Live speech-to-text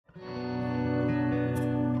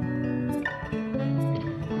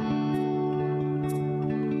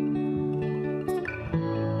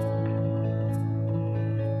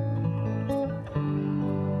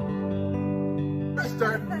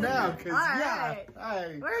because right. yeah,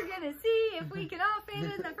 we're gonna see if we can all fit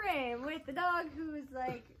in the frame with the dog who's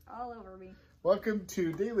like all over me. Welcome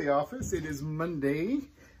to Daily Office. It is Monday.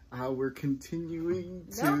 We're continuing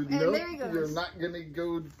to. Nope, and there he goes. You're not gonna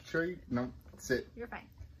go straight. No, sit. You're fine.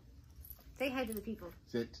 Say hi to the people.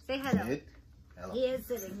 Sit. Say hello. Sit. Hello. He is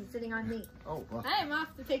sitting. He's sitting on me. Oh, well. I'm off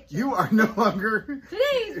the picture. You are no longer.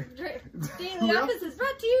 Today's Daily Well, Office is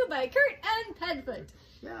brought to you by Kurt and Pedfoot.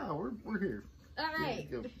 Yeah, we're here. All right.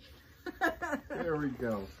 There we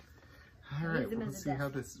go. All right, Use him we'll as a see how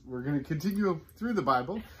desk. this. We're going to continue through the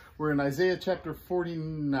Bible. We're in Isaiah chapter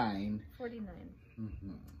 49. 49. Mm-hmm.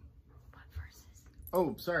 What verses?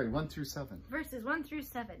 Oh, sorry, 1 through 7. Verses 1 through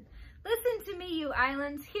 7. Listen to me, you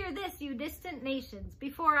islands. Hear this, you distant nations.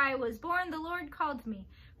 Before I was born, the Lord called me.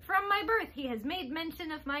 From my birth, he has made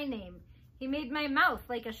mention of my name. He made my mouth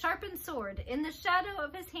like a sharpened sword. In the shadow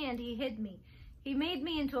of his hand, he hid me. He made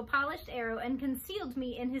me into a polished arrow and concealed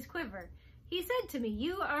me in his quiver. He said to me,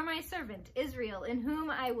 you are my servant, Israel, in whom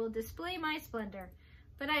I will display my splendor.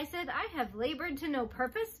 But I said, I have labored to no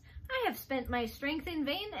purpose. I have spent my strength in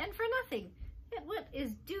vain and for nothing. Yet what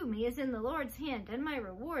is due me is in the Lord's hand, and my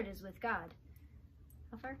reward is with God.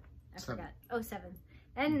 How far? I 7. forgot. Oh, 7.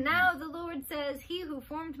 And now the Lord says, he who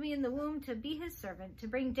formed me in the womb to be his servant, to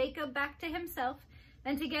bring Jacob back to himself,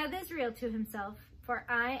 and to gather Israel to himself. For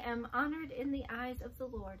I am honored in the eyes of the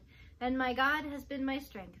Lord, and my God has been my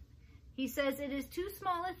strength. He says, it is too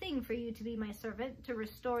small a thing for you to be my servant, to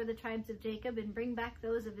restore the tribes of Jacob and bring back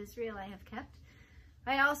those of Israel I have kept.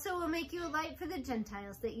 I also will make you a light for the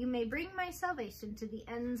Gentiles, that you may bring my salvation to the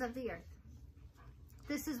ends of the earth.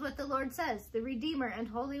 This is what the Lord says, the Redeemer and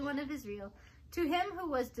Holy One of Israel, to him who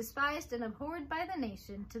was despised and abhorred by the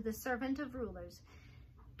nation, to the servant of rulers.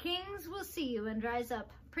 Kings will see you and rise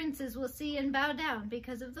up. Princes will see and bow down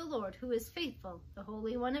because of the Lord, who is faithful, the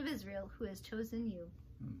Holy One of Israel, who has chosen you.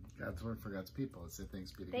 God's word for God's people. It said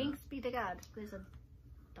thanks be to God. Thanks be to God. There's a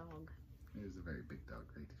dog. There's a very big dog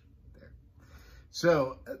right there.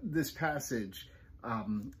 So this passage,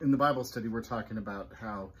 in the Bible study, we're talking about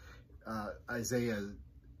how Isaiah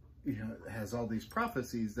has all these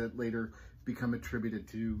prophecies that later become attributed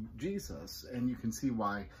to Jesus. And you can see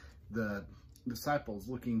why the disciples,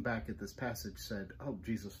 looking back at this passage, said, oh,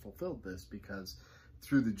 Jesus fulfilled this, because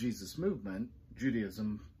through the Jesus movement,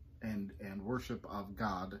 Judaism and worship of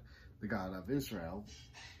God, the God of Israel,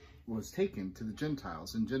 was taken to the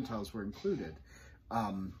Gentiles, and Gentiles were included.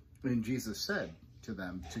 And Jesus said to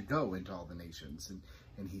them to go into all the nations,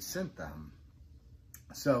 and he sent them.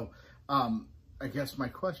 So I guess my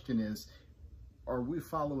question is, are we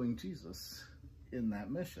following Jesus in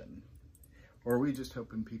that mission? Or are we just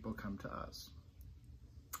hoping people come to us?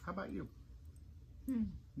 How about you?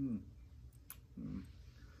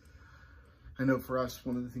 I know for us,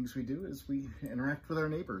 one of the things we do is we interact with our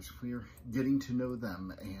neighbors. We are getting to know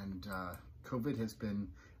them, and COVID has been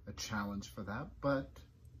a challenge for that, but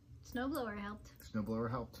Snowblower helped.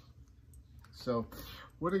 Snowblower helped. So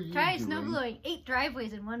what are you Try doing? snowblowing 8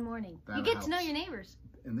 driveways in one morning. You get to know your neighbors.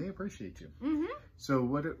 And they appreciate you. Mm-hmm. So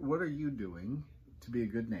what are you doing to be a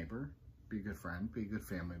good neighbor, be a good friend, be a good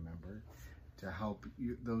family member, to help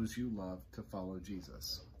those you love to follow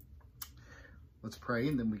Jesus? Let's pray,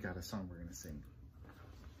 and then we got a song we're going to sing.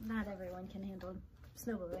 Not everyone can handle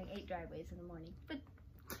snowblowing 8 driveways in the morning, but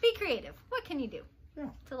be creative. What can you do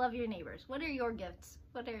to love your neighbors? What are your gifts?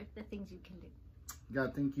 What are the things you can do?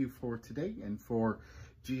 God, thank you for today and for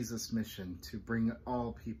Jesus' mission to bring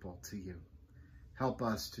all people to you. Help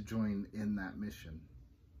us to join in that mission.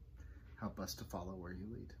 Help us to follow where you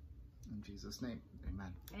lead. In Jesus' name,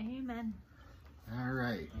 amen. Amen. All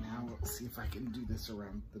right, now let's see if I can do this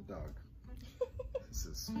around the dog. This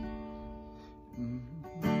is...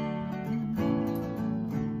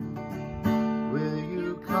 Will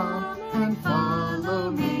you come and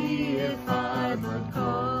follow me if I but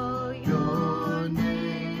call your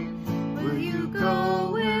name? Will you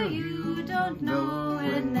go where you don't know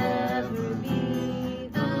and never be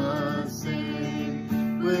the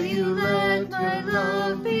same? Will you let my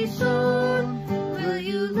love be shown? Will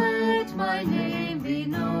you let my name be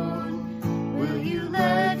known? Will you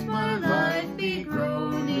let my life be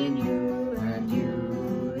grown in you and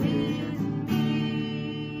you in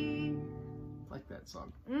me? Like that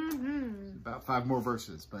song. Mm-hmm. About 5 more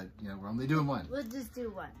verses, but we're only doing 1. We'll just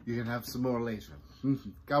do 1. You can have some more later.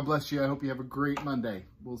 God bless you. I hope you have a great Monday.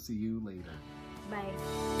 We'll see you later. Bye.